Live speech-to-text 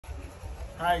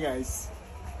Hi guys,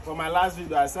 for my last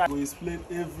video I said I will explain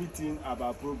everything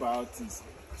about probiotics.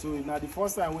 So now the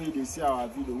first time when you see our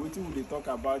video, what we dey talk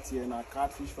about here in our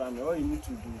catfish farming, all you need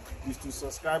to do is to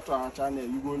subscribe to our channel.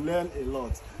 You will learn a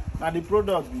lot. Now the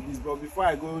product be this, but before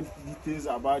I go details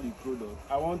about the product,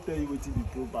 I want to tell you what the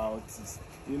probiotics.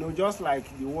 You know, just like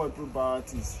the word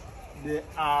probiotics, they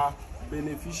are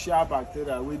beneficial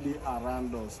bacteria wey dey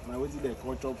around us. Na wetin dem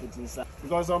culture put inside,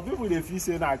 because some people dey feel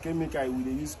say na chemical we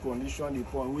dey use condition the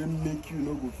pond wey make you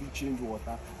no go fit change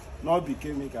water. Not be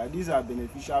chemical. These are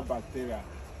beneficial bacteria,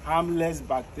 harmless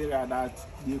bacteria that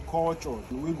dey culture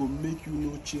wey go make you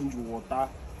no change water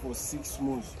for 6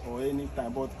 months or any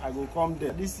time. But I go come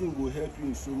there. This thing go help you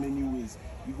in so many ways.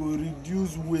 You go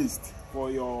reduce waste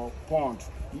for your pond.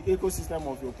 The ecosystem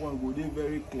of your pond go dey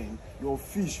very clean. Your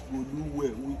fish go do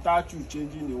well without you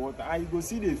changing the water, and you go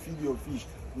see dey feed your fish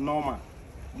normal.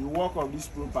 The work of this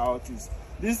probiotics.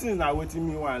 This thing na wetin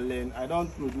me wan learn. I don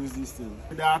produce this thing.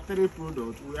 There are 3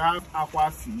 products. We have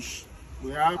aqua fish,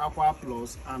 we have aqua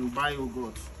plus, and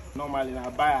biogurt. Normally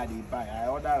na buy I dey buy. I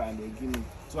order and they give me.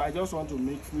 So I just want to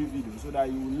make free videos so that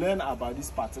you learn about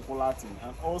this particular thing,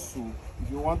 and also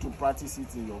if you want to practice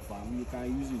it in your farm, you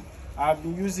can use it. I've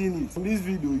been using it. In this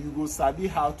video, you go sabi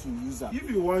how to use it. If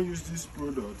you want to use this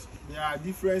product, there are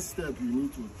different steps you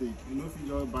need to take. You know, if you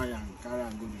just buy and carry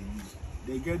and go to use,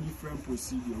 they get different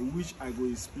procedure which I go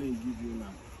explain give you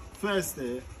now. First,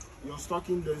 your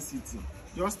stocking density.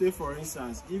 Just say for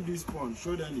instance, if this pond,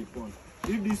 show them the pond.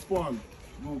 If this pond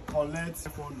will collect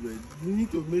 500, you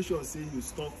need to make sure say you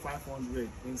stock 500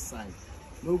 inside.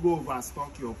 No go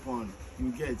overstock your pond.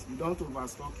 You don't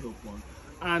overstock your pond,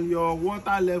 and your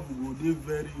water level will be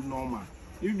very normal.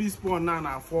 If this pond now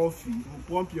na 4 feet, you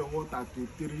pump your water to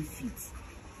 3 feet.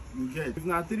 If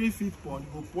na 3 feet pond,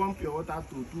 you pump your water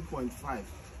to 2.5.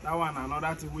 That one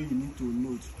another thing where you need to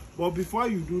note. But before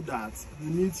you do that, you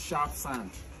need sharp sand,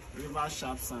 river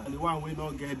sharp sand. The one wey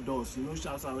not get dust. You know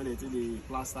sharp sand where they take the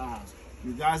plaster house.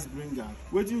 You guys bring am.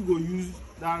 Wetin you go use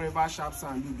that river sharp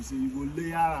sand do be say you go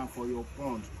layer am for your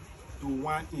pond to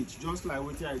 1 inch, just like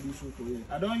wetin I do show for here.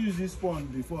 I don use this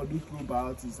pond before do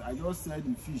probiotics. I just sell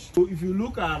the fish. So if you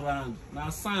look around, na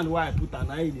sand wey I put am,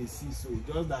 na you dey see. So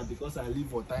just that because I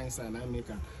leave water inside, I make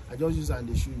am. I just use am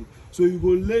dey show you. So you go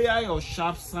layer your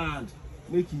sharp sand,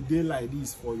 make e dey like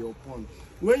this for your pond.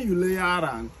 When you layer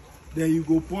am, then you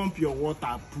go pump your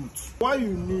water put. What you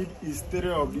need is 3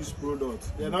 of these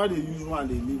products. They not dey use one,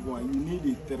 they leave one. You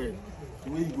need a 3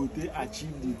 wey you go take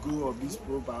achieve the goal of this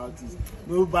probiotics.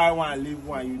 No buy one leave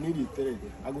one. You need a 3.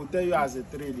 I go tell you as a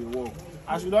 3 they work.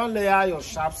 As you don't layer your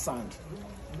sharp sand,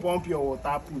 pump your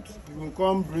water put, you will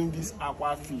come bring this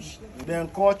aqua fish, then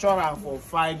culture am for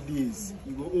 5 days.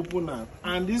 You go open am,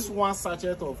 and this 1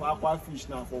 sachet of aqua fish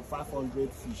now for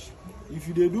 500 fish. If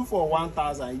you dey do for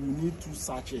 1,000, you need 2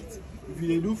 sachets. If you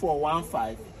dey do for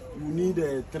 1,500, you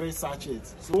need 3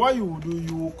 sachets. So what you will do,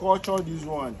 you will culture this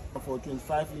one for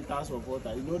 25 liters of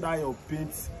water. You know that your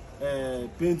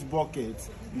paint bucket,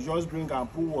 you just bring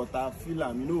and put water, fill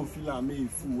am. You know, fill am, make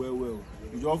it full well.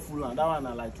 You just full am. That one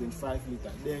are like 25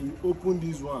 liters. Then you open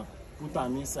this one, put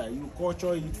am inside. You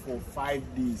culture it for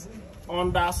 5 days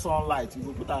under sunlight. You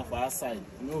go put am for outside.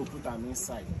 You know, put am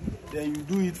inside. Then you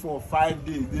do it for 5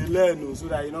 days. They learn so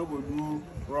that you no go do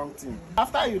wrong thing.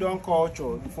 After you don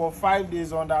culture for 5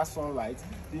 days under sunlight,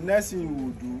 the next thing you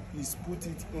will do is put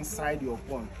it inside your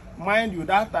pond. Mind you,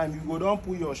 that time you go don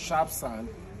put your sharp sand,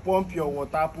 pump your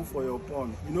water put for your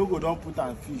pond. You no go don put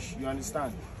am fish. You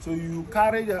understand? So you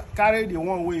carry the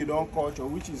one wey you don culture,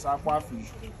 which is aqua fish,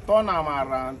 turn am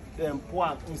around, then pour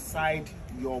am inside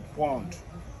your pond.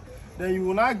 Then you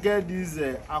will not get this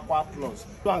aqua plus.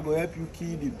 This one go help you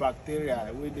kill the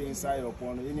bacteria wey dey inside your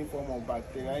pond, any form of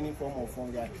bacteria, any form of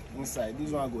fungi inside.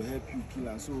 This one go help you kill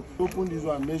am. So open this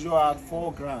one, measure out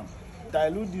 4 grams.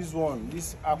 Dilute this one,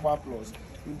 this aqua plus.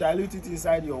 You dilute it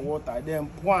inside your water, then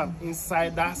pour am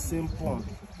inside that same pond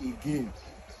again.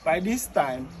 By this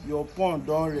time, your pond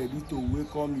don ready to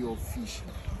welcome your fish.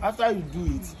 After you do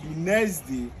it, the next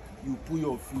day you put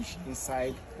your fish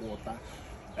inside water.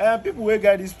 People wey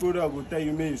get this product will tell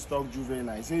you may you stock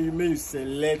juvenile. Say you may you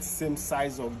select same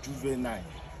size of juvenile,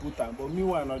 put am. But me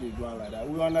one not dey do am like that.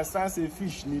 We understand say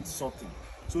fish need something.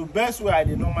 So best way I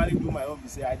dey normally do my own be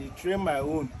say I dey train my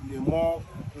own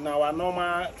in our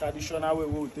normal traditional way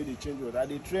we take the change water. I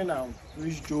dey train am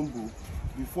reach jumbo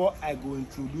before I go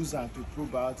introduce am to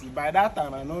probiotics. By that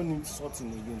time I no need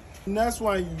sorting again. The next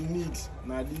one you need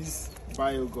na this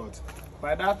biogurt.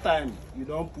 By that time you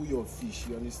don't put your fish,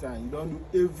 you understand? You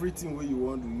don't do everything what you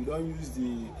want to do. You don't use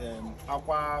the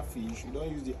aqua fish, you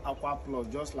don't use the aqua plus,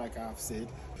 just like I've said.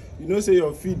 you know say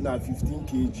your feed na 15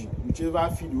 kg, whichever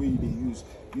feed wey you dey use,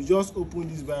 you just open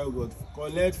this biogot,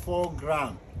 collect 4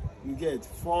 gram, you get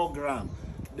 4 gram,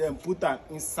 then put am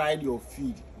inside your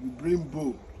feed. You bring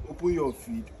bowl, open your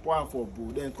feed, pour am for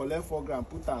bowl, then collect 4 gram,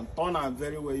 put am, turn am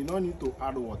very well. You no need to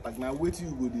add water. Na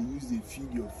wetin you go dey use dey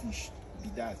feed your fish be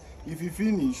that. If you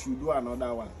finish, you do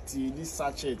another one till this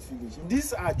sachet finish.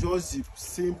 These are just the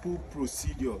simple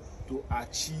procedure to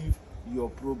achieve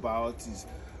your probiotics.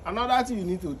 Another thing you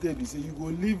need to take is say you go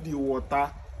leave the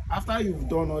water. After you've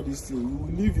done all this thing, you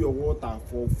will leave your water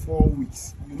for 4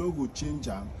 weeks. You no go change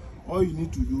am. All you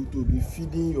need to do to be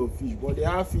feeding your fish, but they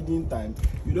have feeding time.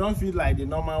 You don't feed like the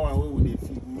normal one wey we dey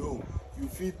feed. No, you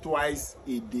feed twice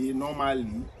a day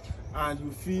normally, and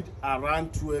you feed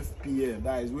around 12 p.m.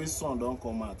 that is when sun don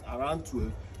come out, around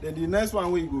 12. Then the next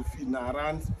one wey you go feed na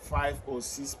around 5 or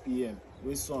 6 p.m.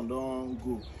 when sun don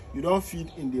go. You don't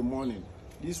feed in the morning.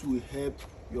 This will help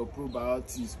your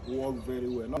probiotics work very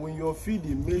well. Now, when you're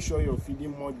feeding, make sure you're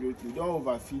feeding moderately. Don't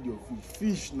overfeed your fish.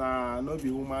 Fish na not be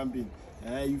human being.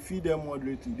 You feed them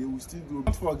moderately, they will still grow.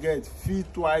 Don't forget, feed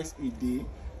twice a day.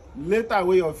 Later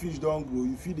when your fish don't grow,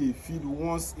 you feed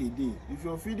once a day. If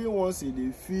you're feeding once a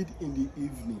day, feed in the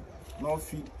evening, not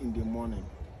feed in the morning.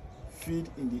 Feed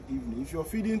in the evening. If you're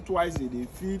feeding twice a day,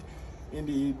 feed in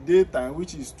the daytime,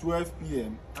 which is 12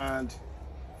 p.m. and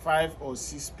 5 or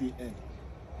 6 p.m.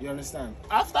 You understand?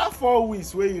 After 4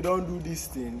 weeks where you don't do this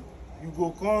thing, you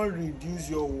go come reduce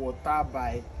your water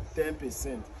by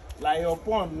 10%. Like your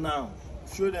pond now,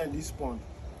 show them this pond.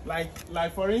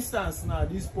 Like for instance now,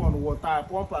 this pond water I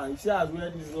pump and you see as where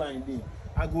this line dey,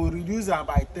 I go reduce am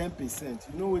by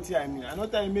 10%. You know what I mean? I no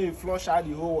tell you make you flush out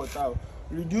the whole water.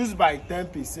 Reduce by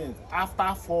 10%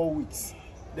 after 4 weeks.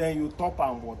 Then you top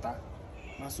am water.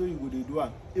 Na so you go dey do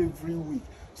am every week.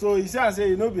 So you see I say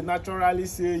you no be naturally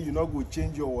say you no go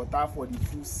change your water for the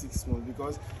full 6 months,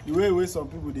 because the way some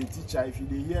people dey teach her, if you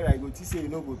dey hear I go teach say you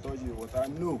no go touch the water.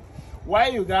 No. Why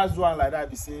you guys do am like that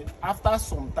be say after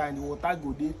some time the water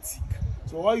go dey thick.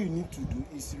 So all you need to do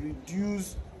is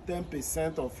reduce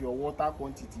 10% of your water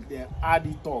quantity, then add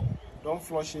it up. Don't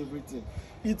flush everything.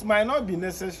 It might not be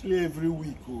necessarily every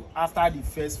week after the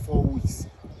first 4 weeks.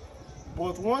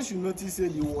 But once you notice say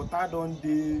the water don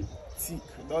dey thick,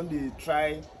 don dey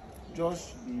try,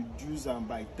 just reduce am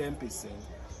by 10%,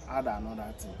 add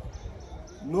another thing.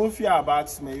 No fear about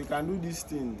smell. You can do this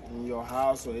thing in your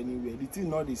house or anywhere. The thing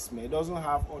not the smell. It doesn't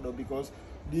have odor because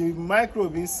the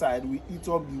microbe inside will eat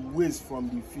up the waste from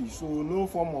the fish. So no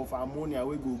form of ammonia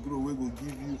will go grow, will go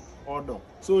give you odor.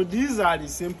 So these are the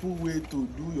simple way to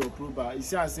do your probiotics. You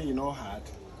see I say you know hard.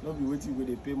 Not be waiting where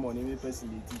they pay money, every person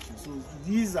they teach you. So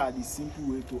these are the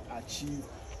simple way to achieve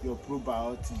your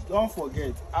probiotics. Don't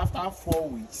forget, after 4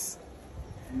 weeks,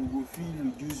 you will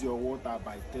reduce your water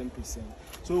by 10%.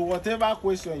 So whatever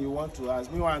question you want to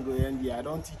ask, me want go end here. I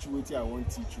don't teach you what I won't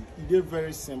teach you. It is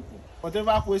very simple.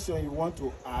 Whatever question you want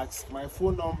to ask, my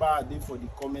phone number are there for the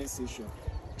comment section.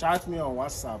 Chat me on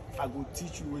WhatsApp. I will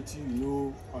teach you what you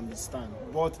know, understand.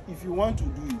 But if you want to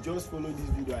do it, just follow this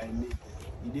video I made.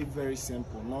 It is very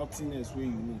simple, nothing else where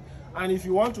you need. And if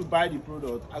you want to buy the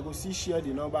product, I go see share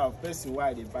the number of person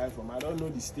where they buy from. I don't know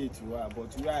the state you are,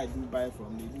 but where I do buy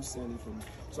from, they do send it from me.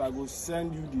 So I go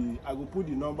send you I go put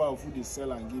the number of who they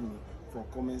sell and give me for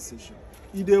comment section.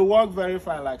 If they work very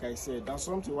fine, like I said, that's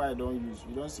something why I don't use.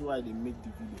 You don't see why they make the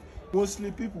video.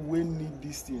 Mostly people will need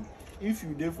this thing. If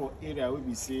you there for area where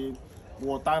we say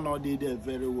water not there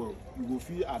very well, you go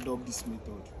feel adopt this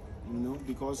method. You know,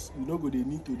 because you know go they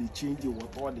need to change the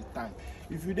water all the time.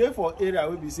 If you there for area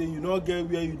where we say you not get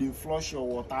where you dey flush your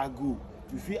water go,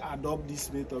 you feel adopt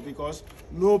this method because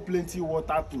no plenty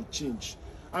water to change.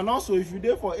 And also if you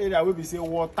there for area where we say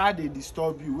water they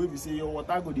disturb you, where we say your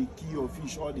water go they kill your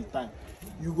fish all the time,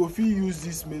 you go feel use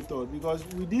this method, because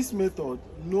with this method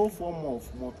no form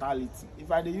of mortality.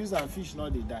 If I dey use and fish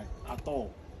not they die at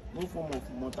all. No form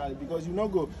of mortality, because you not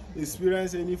go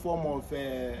experience any form of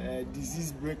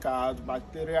disease breakout,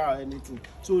 bacteria or anything.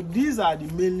 So these are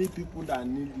the mainly people that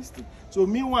need this thing. So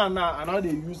me one now, I know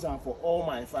they use them for all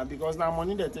my farm, because now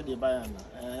money they take they buy them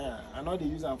now. I know they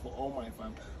use them for all my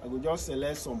farm. I go just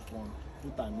select some pond,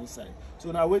 put them inside. So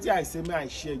now what I say, me I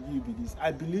share give you this.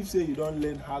 I believe say you don't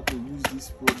learn how to use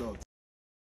this product.